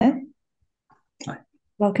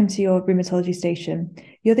Welcome to your rheumatology station.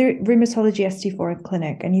 You're the rheumatology ST4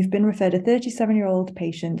 clinic, and you've been referred a 37-year-old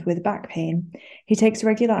patient with back pain. He takes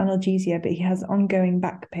regular analgesia, but he has ongoing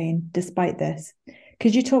back pain despite this.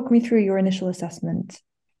 Could you talk me through your initial assessment,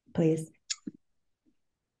 please?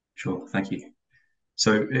 Sure, thank you.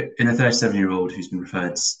 So, in a 37-year-old who's been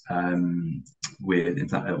referred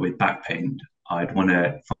with back pain, I'd want to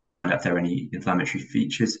find out if there are any inflammatory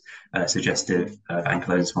features suggestive of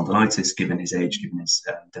ankylosing spondylitis, given his age, given his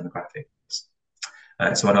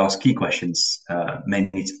demographics. So I'd ask key questions,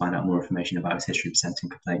 mainly to find out more information about his history of presenting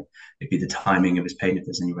complaint. It'd be the timing of his pain, if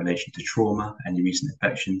there's any relation to trauma, any recent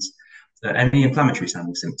infections, any inflammatory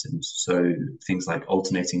sounding symptoms. So things like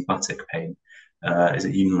alternating buttock pain, is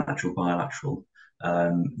it unilateral, bilateral?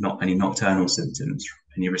 Not any nocturnal symptoms,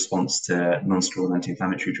 any response to non-steroidal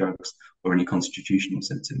anti-inflammatory drugs, or any constitutional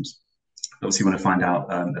symptoms. Obviously, want to find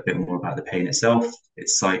out a bit more about the pain itself,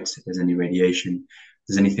 its site, if there's any radiation, if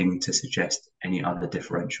there's anything to suggest any other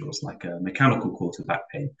differentials, like a mechanical cause of back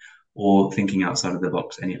pain, or thinking outside of the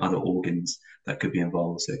box, any other organs that could be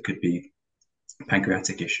involved. So it could be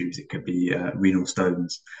pancreatic issues, it could be renal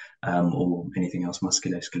stones, or anything else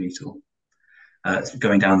musculoskeletal.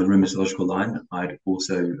 Going down the rheumatological line, I'd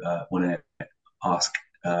also want to ask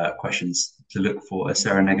questions to look for a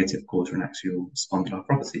seronegative cause for an axial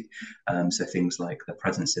spondyloarthropathy. So things like the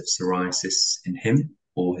presence of psoriasis in him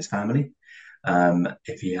or his family,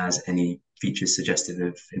 if he has any features suggestive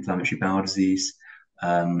of inflammatory bowel disease,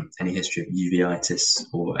 any history of uveitis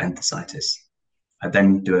or enthesitis. I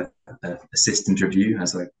then do a systems review,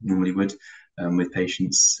 as I normally would, with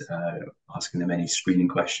patients, asking them any screening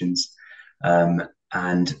questions.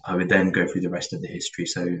 And I would then go through the rest of the history.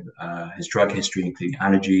 So his drug history, including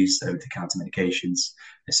allergies, over-the-counter medications,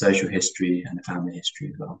 a social history, and a family history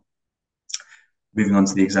as well. Moving on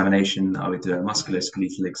to the examination, I would do a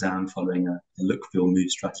musculoskeletal exam following a look, feel, move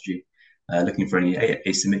strategy, looking for any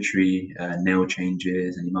asymmetry, nail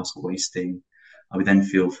changes, any muscle wasting. I would then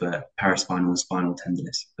feel for paraspinal and spinal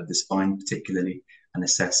tenderness of the spine particularly, and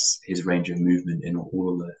assess his range of movement in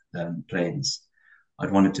all the planes. I'd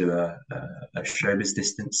want to do a Schober's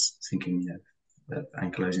distance, thinking of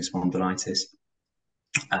ankylosing spondylitis,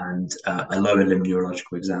 and a lower limb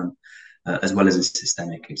neurological exam, as well as a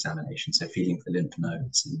systemic examination, so feeling for lymph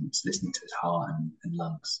nodes and listening to his heart and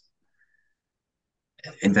lungs.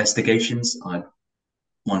 Investigations, I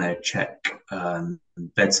want to check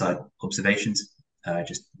bedside observations,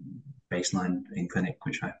 just baseline in clinic,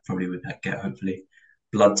 which I probably would get hopefully.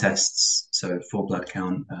 Blood tests, so full blood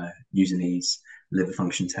count, using these, liver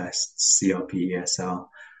function tests, CRP, ESR,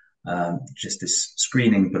 just this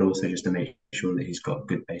screening, but also just to make sure that he's got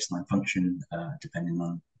good baseline function, depending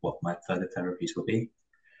on what my further therapies will be.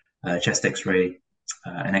 Chest x-ray,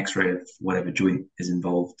 an x-ray of whatever joint is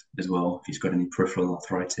involved as well, if he's got any peripheral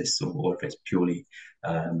arthritis, or if it's purely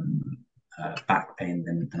back pain,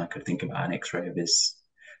 then I could think about an x-ray of his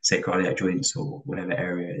sacroiliac joints or whatever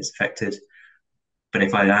area is affected. But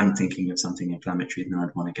if I am thinking of something inflammatory, then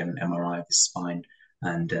I'd want to get an MRI of the spine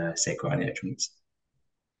and sacroiliac joints.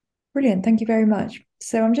 Brilliant. Thank you very much.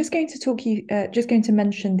 So I'm just going to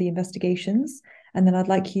mention the investigations, and then I'd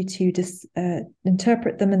like you to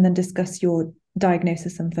interpret them and then discuss your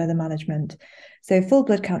diagnosis and further management. So full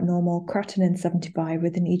blood count normal, creatinine 75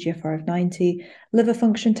 with an EGFR of 90, liver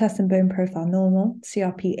function test and bone profile normal,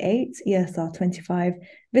 CRP 8, ESR 25,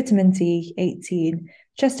 vitamin D 18,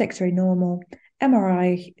 chest x-ray normal,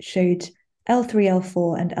 MRI showed L3,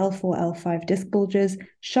 L4, and L4, L5 disc bulges,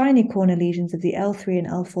 shiny corner lesions of the L3 and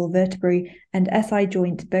L4 vertebrae, and SI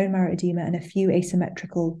joint bone marrow edema, and a few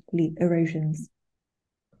asymmetrical erosions.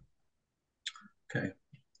 Okay.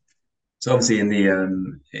 So obviously in the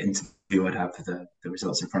interview, I'd have the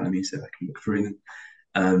results in front of me so I can look through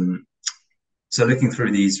them. So looking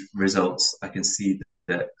through these results, I can see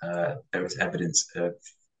that there is evidence of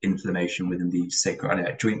inflammation within the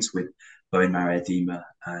sacroiliac joints with bone marrow edema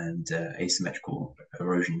and asymmetrical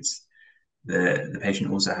erosions. The patient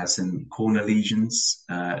also has some corner lesions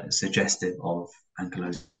suggestive of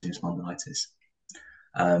ankylosing spondylitis.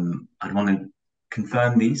 I'd want to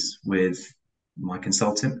confirm these with my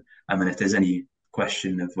consultant, and if there's any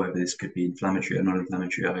question of whether this could be inflammatory or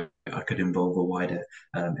non-inflammatory, I could involve a wider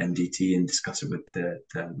MDT and discuss it with the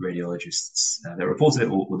radiologists that reported it,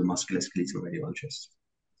 or the musculoskeletal radiologists.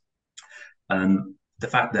 The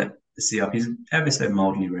fact that the CRP is ever so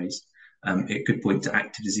mildly raised, it could point to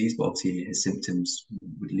active disease, but obviously his symptoms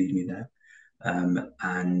would lead me there.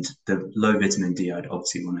 And the low vitamin D, I'd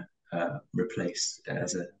obviously want to replace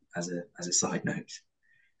as a side note.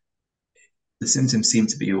 The symptoms seem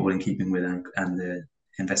to be all in keeping with, and the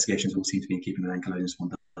investigations all seem to be in keeping with ankylosing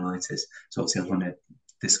spondylitis. So obviously I want to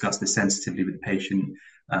discuss this sensitively with the patient.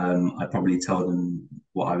 I'd probably tell them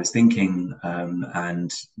what I was thinking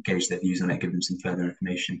and gauge their views on it, give them some further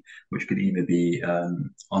information, which could either be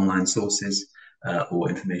online sources or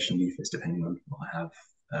information leaflets, depending on what I have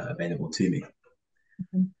available to me.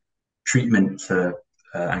 Mm-hmm. Treatment for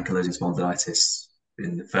ankylosing spondylitis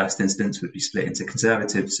in the first instance would be split into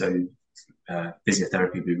conservative, so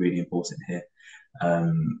physiotherapy would be really important here,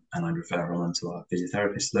 and I'd refer on to our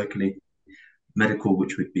physiotherapists locally. Medical,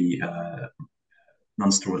 which would be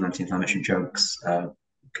non-steroidal anti-inflammatory drugs,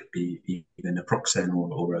 could be even naproxen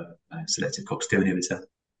or a selective COX-2 inhibitor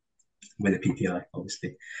with a PPI,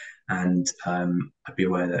 obviously. And I'd be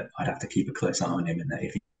aware that I'd have to keep a close eye on him, and that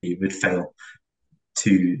if he would fail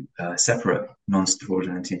to separate non-steroidal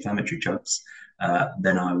anti-inflammatory drugs,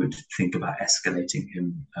 then I would think about escalating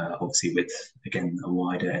him, obviously with, again, a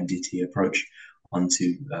wider NDT approach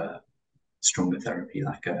onto stronger therapy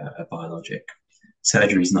like a biologic.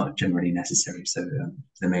 Surgery is not generally necessary, so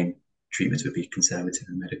the main treatments would be conservative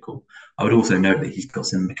and medical. I would also note that he's got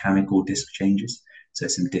some mechanical disc changes, so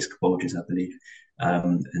some disc bulges, I believe,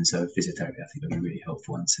 and so physiotherapy I think would be really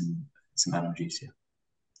helpful, and some analgesia.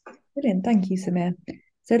 Brilliant, thank you, Samir.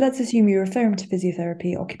 So let's assume you refer him to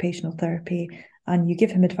physiotherapy, occupational therapy, and you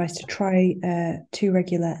give him advice to try 2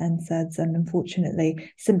 regular NSAIDs, and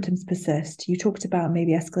unfortunately symptoms persist. You talked about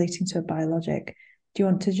maybe escalating to a biologic. Do you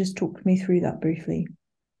want to just talk me through that briefly?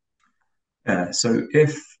 So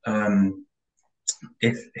if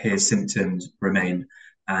his symptoms remain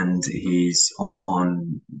and he's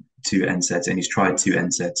on 2 NSAIDs and he's tried 2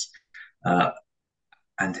 NSAIDs,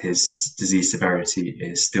 and his disease severity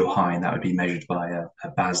is still high, and that would be measured by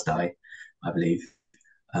a BASDAI, I believe.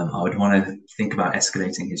 I would want to think about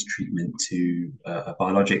escalating his treatment to a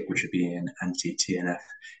biologic, which would be an anti-TNF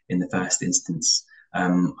in the first instance.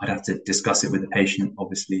 I'd have to discuss it with the patient,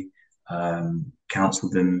 obviously, counsel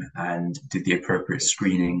them and do the appropriate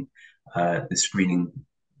screening. The screening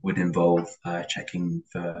would involve checking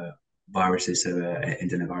for viruses, so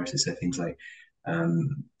endonoviruses, so things like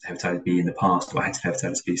hepatitis B in the past, or active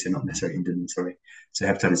hepatitis B, so not necessarily indolent, sorry. So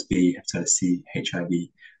hepatitis B, hepatitis C, HIV,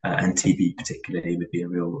 and TB particularly would be a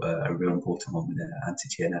real important one with the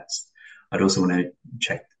anti-TNFs. I'd also want to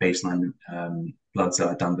check the baseline bloods that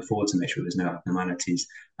I've done before to make sure there's no abnormalities,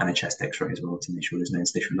 and a chest X-ray as well to make sure there's no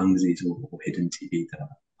interstitial lung disease or hidden TB that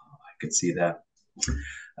I could see there.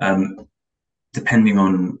 Depending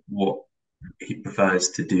on what he prefers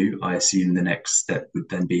to do, I assume the next step would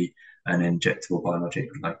then be an injectable biologic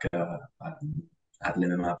like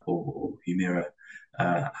adalimumab or Humira,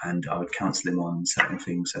 and I would counsel him on certain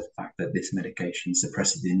things, so the fact that this medication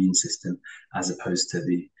suppresses the immune system as opposed to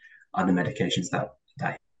the other medications that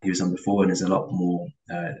he was on before, and is a lot more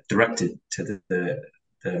directed to the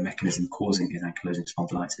mechanism causing his ankylosing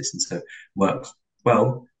spondylitis, and so works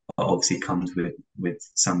well, but obviously comes with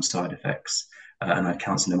some side effects. And I'd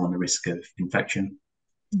counsel him on the risk of infection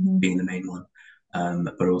being the main one,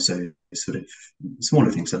 but also sort of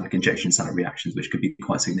smaller things, so like injection site reactions, which could be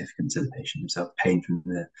quite significant to the patient himself, pain from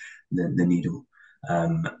the needle,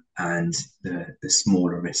 and the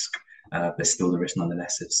smaller risk, but still the risk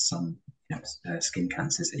nonetheless of some skin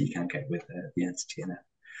cancers that you can get with the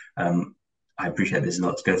anti-TNF. I appreciate there's a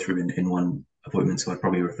lot to go through in one appointment, so I'd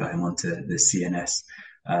probably refer him on to the CNS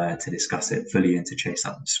to discuss it fully and to chase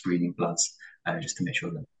up screening bloods just to make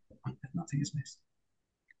sure that nothing is missed.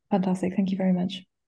 Fantastic. Thank you very much.